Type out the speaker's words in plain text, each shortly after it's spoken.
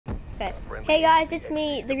Okay. Hey guys, it's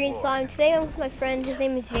me, the Green Slime. Today I'm with my friend. His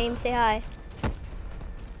name is James. Say hi.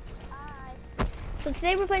 Hi. So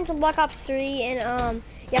today we're playing some Black Ops 3, and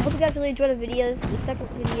yeah, I hope you guys really enjoyed the video. This is the second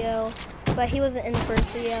video, but he wasn't in the first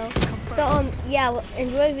video. So yeah, well,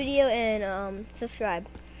 enjoy the video and subscribe.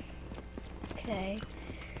 Okay.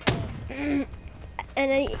 And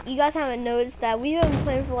then you guys haven't noticed that we've been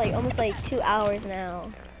playing for like almost like 2 hours now.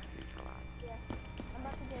 Yeah. I'm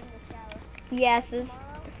about to get in the shower. Yes, this.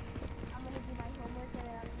 Tomorrow, I'm gonna do my homework and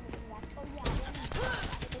then I'm gonna be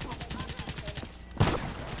back.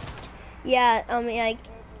 Oh Yeah, like,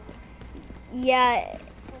 yeah,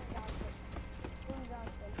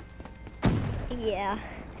 yeah,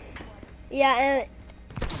 yeah, and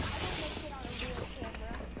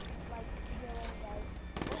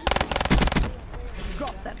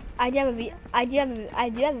Drop them. I do have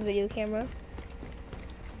a video camera.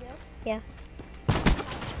 Yeah.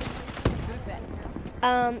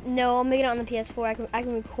 No, I'll make it on the PS4. I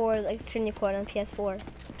can record, like, screen record on the PS4.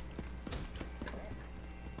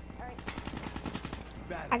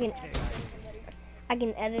 I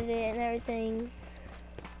can edit it and everything.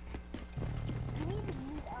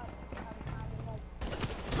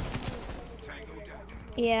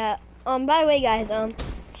 Yeah. By the way, guys,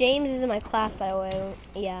 James is in my class, by the way.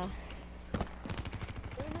 Yeah.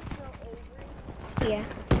 Yeah.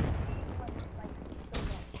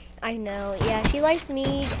 I know. Yeah, she likes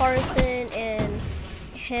me, Carson, and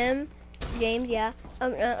him, James. Yeah.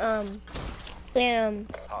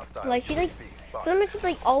 Like she like sometimes she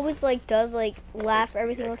like always like does like laugh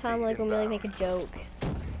every single time like when we like make a joke.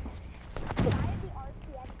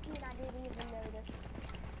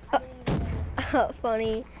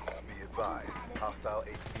 Funny.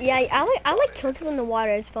 Yeah, I like killing people in the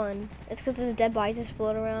water. It's fun. It's because the dead bodies just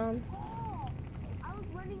float around. I was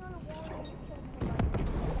running on a wall and just killed somebody.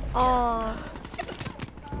 Oh.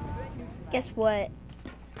 Guess what?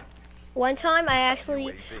 One time I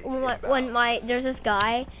actually when there's this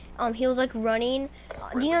guy, he was like running.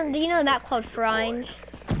 Do you know the map called Fringe?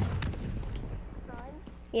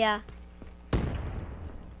 Yeah.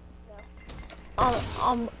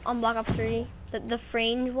 On Black Ops 3. The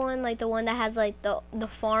Fringe one, like the one that has like the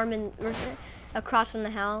farm and across from the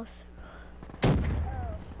house.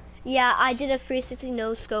 Yeah, I did a 360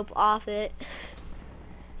 no scope off it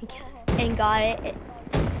and got it.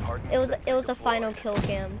 It was a final kill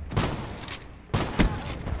cam.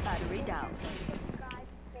 Battery down.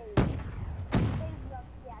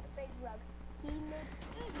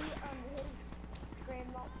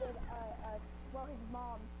 His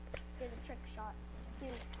mom did a trick shot.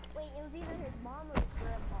 Wait, it was either his mom or his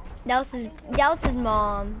grandma. That was his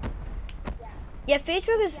mom. Yeah, FaZe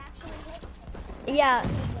Rogue is. Yeah,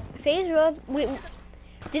 FaZe Rogue.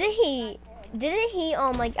 Didn't he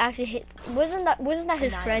like actually hit? Wasn't that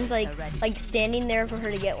his friends like standing there for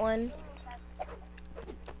her to get one?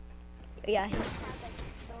 Yeah.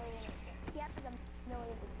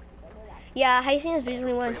 Yeah, have you seen his videos when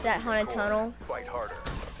he went to that haunted tunnel?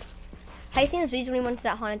 Have you seen his videos when he went to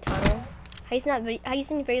that haunted tunnel? Have you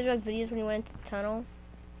seen FaZe Rogue videos when he went into the tunnel?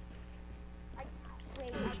 Wait, I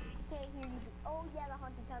can't hear you. Oh yeah, the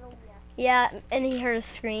haunted tunnel. Yeah, and he heard a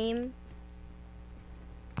scream.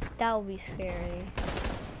 That would be scary.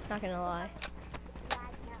 Not gonna lie.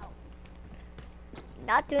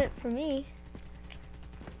 Not doing it for me.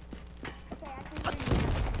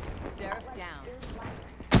 Seraph down.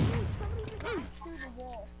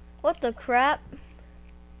 What the crap?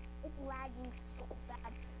 It's lagging so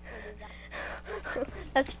bad.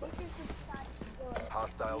 That's.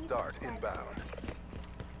 Hostile dart inbound.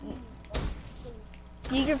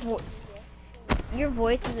 Your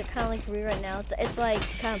voice is kind of like weird right now. It's like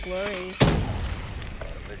kind of blurry. The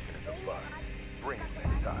mission is a bust. Bring it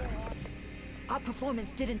next time. Our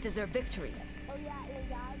performance didn't deserve victory. Oh yeah,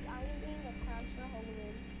 guys, I am being a clown for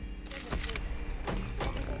Halloween.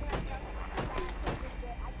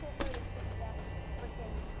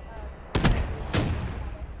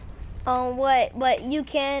 What you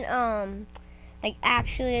can like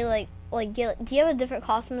actually like get. Do you have a different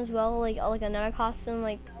costume as well? Like another costume?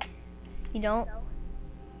 Like you don't? No,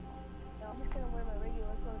 I'm just gonna wear my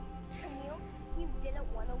regular clothes. Camille, he didn't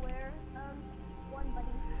want to wear one, but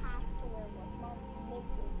he has to wear one. Mom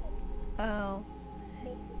makes it. Oh.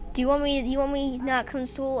 Do you want me not come to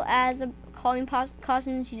school as a Halloween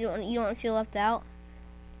costume? You don't feel left out?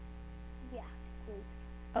 Yeah, please.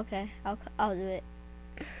 Okay, I'll do it.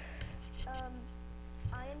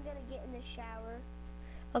 I am gonna get in the shower.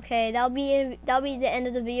 Okay, that'll be the end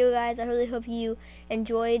of the video, guys. I really hope you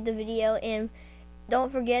enjoyed the video, and don't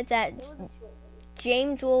forget that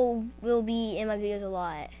James will be in my videos a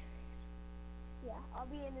lot. Yeah. I'll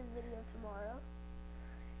be in this video tomorrow.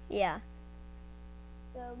 Yeah.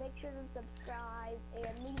 So make sure to subscribe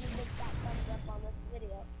and leave a big fat thumbs up on this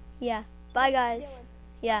video. Yeah. Bye, guys. Dylan,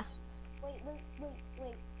 Yeah. wait.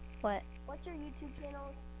 What? What's your YouTube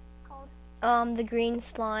channel called? The green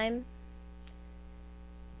slime.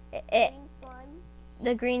 Green Slime?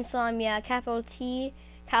 The green slime, yeah. Capital T,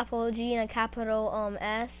 capital G, and a capital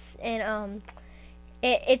S. And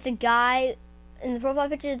it's a guy. In the profile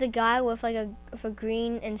picture is a guy with like a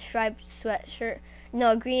green and striped sweatshirt.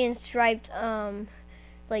 No, green and striped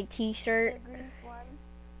like t-shirt. The Green Slime?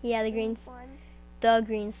 Yeah, the green Slime? the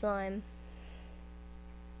green slime.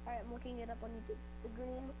 Alright, I'm looking it up on YouTube. The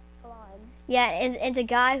Green Slime. Yeah, and it's a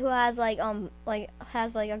guy who has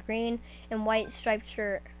has a green and white striped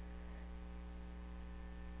shirt.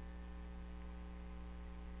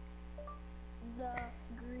 The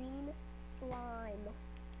Green Slime.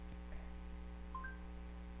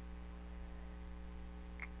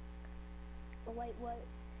 The white what?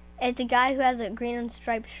 It's a guy who has a green and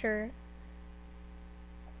striped shirt.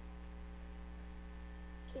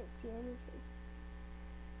 Can't see anything.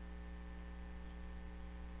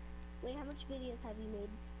 Wait, how much videos have you made?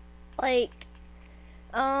 Like,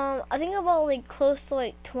 I think about like close to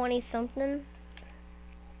like 20 something.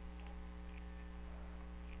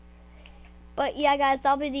 But yeah, guys,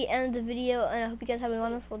 that'll be the end of the video, and I hope you guys have a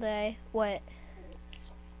wonderful day. What?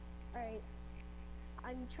 Alright.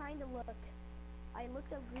 I'm trying to look. I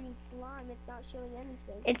looked up green slime, it's not showing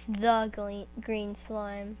anything. It's the green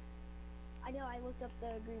slime. I know, I looked up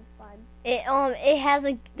the green slime. It has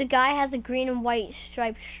the guy has a green and white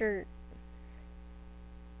striped shirt.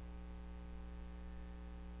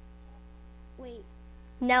 Wait,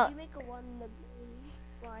 Now, did you make a one the green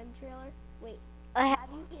slime trailer? Wait, I have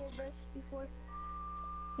you heard this before?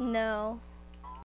 no.